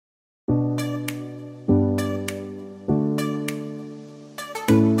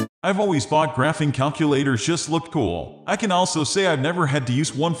I've always thought graphing calculators just looked cool. I can also say I've never had to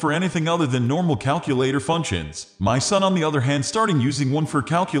use one for anything other than normal calculator functions. My son, on the other hand, started using one for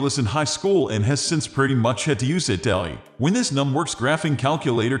calculus in high school and has since pretty much had to use it daily. When this NumWorks Graphing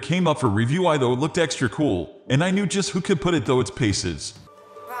Calculator came up for review, I thought it looked extra cool, and I knew just who could put it through its paces.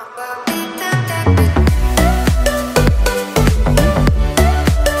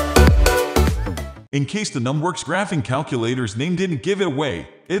 In case the NumWorks Graphing Calculator's name didn't give it away,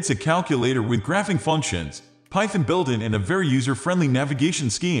 it's a calculator with graphing functions, Python built-in, and a very user-friendly navigation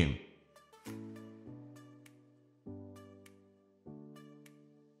scheme.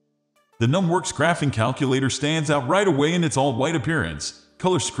 The NumWorks Graphing Calculator stands out right away in its all-white appearance,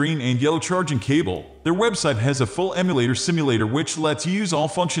 color screen, and yellow charging cable. Their website has a full emulator simulator which lets you use all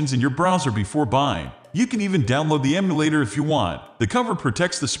functions in your browser before buying. You can even download the emulator if you want. The cover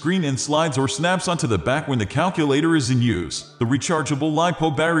protects the screen and slides or snaps onto the back when the calculator is in use. The rechargeable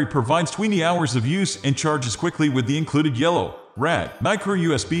LiPo battery provides 20 hours of use and charges quickly with the included yellow, red, micro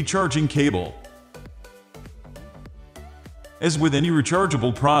USB charging cable. As with any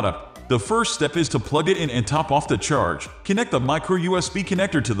rechargeable product, the first step is to plug it in and top off the charge. Connect the micro USB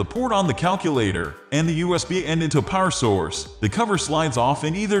connector to the port on the calculator and the USB end into a power source. The cover slides off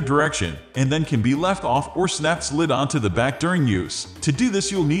in either direction and then can be left off or snapped slid onto the back during use. To do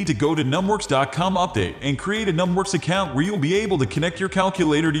this, you'll need to go to numworks.com update and create a NumWorks account where you'll be able to connect your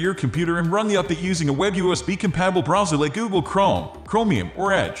calculator to your computer and run the update using a web USB compatible browser like Google Chrome, Chromium,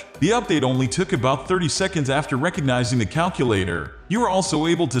 or Edge. The update only took about 30 seconds after recognizing the calculator. You are also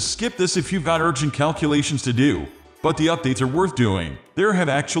able to skip this if you've got urgent calculations to do, but the updates are worth doing. There have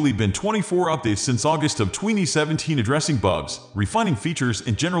actually been 24 updates since August of 2017 addressing bugs, refining features,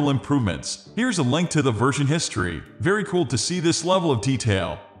 and general improvements. Here's a link to the version history. Very cool to see this level of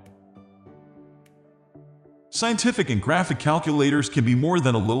detail. Scientific and graphic calculators can be more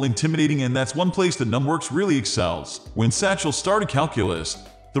than a little intimidating, and that's one place that NumWorks really excels. When Satchel started calculus,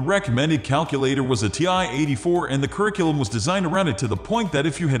 the recommended calculator was a TI-84, and the curriculum was designed around it to the point that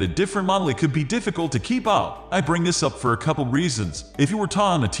if you had a different model, it could be difficult to keep up. I bring this up for a couple reasons. If you were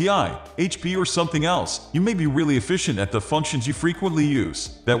taught on a TI, HP, or something else, you may be really efficient at the functions you frequently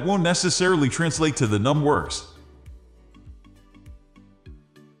use. That won't necessarily translate to the NumWorks.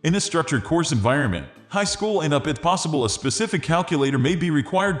 In a structured course environment, high school and up, it's possible a specific calculator may be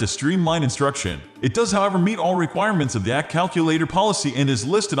required to streamline instruction. It does, however, meet all requirements of the ACT calculator policy and is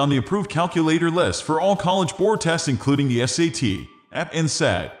listed on the approved calculator list for all College Board tests, including the SAT, AP, and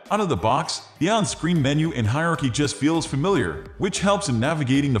SAT. Out of the box, the on-screen menu and hierarchy just feels familiar, which helps in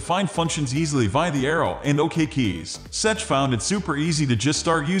navigating to find functions easily via the arrow and OK keys. Satch found it super easy to just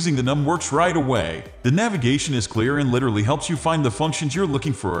start using the NumWorks right away. The navigation is clear and literally helps you find the functions you're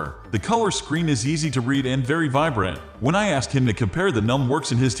looking for. The color screen is easy to read and very vibrant. When I asked him to compare the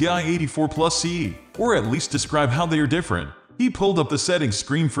NumWorks and his TI-84 Plus CE, or at least describe how they are different, he pulled up the settings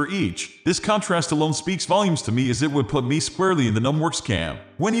screen for each. This contrast alone speaks volumes to me, as it would put me squarely in the NumWorks camp.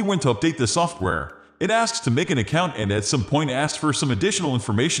 When he went to update the software, it asks to make an account and at some point asked for some additional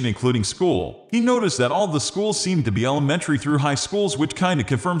information including school. He noticed that all the schools seemed to be elementary through high schools, which kinda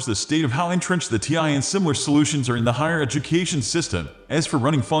confirms the state of how entrenched the TI and similar solutions are in the higher education system. As for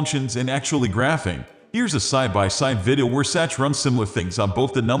running functions and actually graphing, here's a side-by-side video where Satch runs similar things on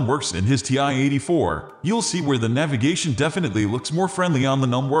both the NumWorks and his TI-84. You'll see where the navigation definitely looks more friendly on the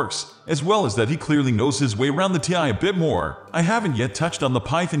NumWorks, as well as that he clearly knows his way around the TI a bit more. I haven't yet touched on the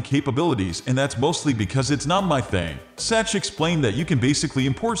Python capabilities, and that's mostly because it's not my thing. Satch explained that you can basically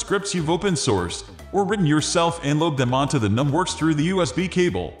import scripts you've open sourced or written yourself and load them onto the NumWorks through the USB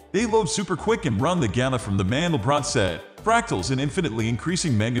cable. They load super quick and run the gamut from the Mandelbrot set, fractals, and infinitely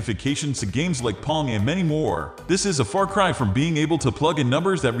increasing magnifications to games like Pong and many more. This is a far cry from being able to plug in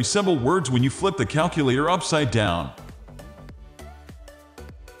numbers that resemble words when you flip the calculator upside down.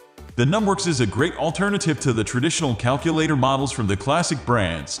 The NumWorks is a great alternative to the traditional calculator models from the classic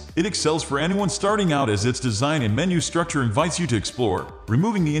brands. It excels for anyone starting out, as its design and menu structure invites you to explore,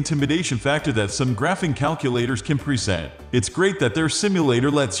 removing the intimidation factor that some graphing calculators can present. It's great that their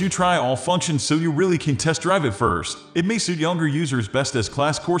simulator lets you try all functions so you really can test drive it first. It may suit younger users best, as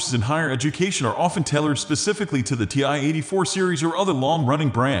class courses in higher education are often tailored specifically to the TI-84 series or other long-running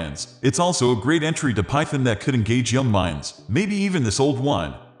brands. It's also a great entry to Python that could engage young minds, maybe even this old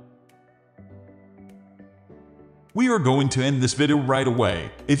one. We are going to end this video right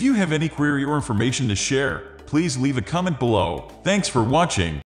away. If you have any query or information to share, please leave a comment below. Thanks for watching.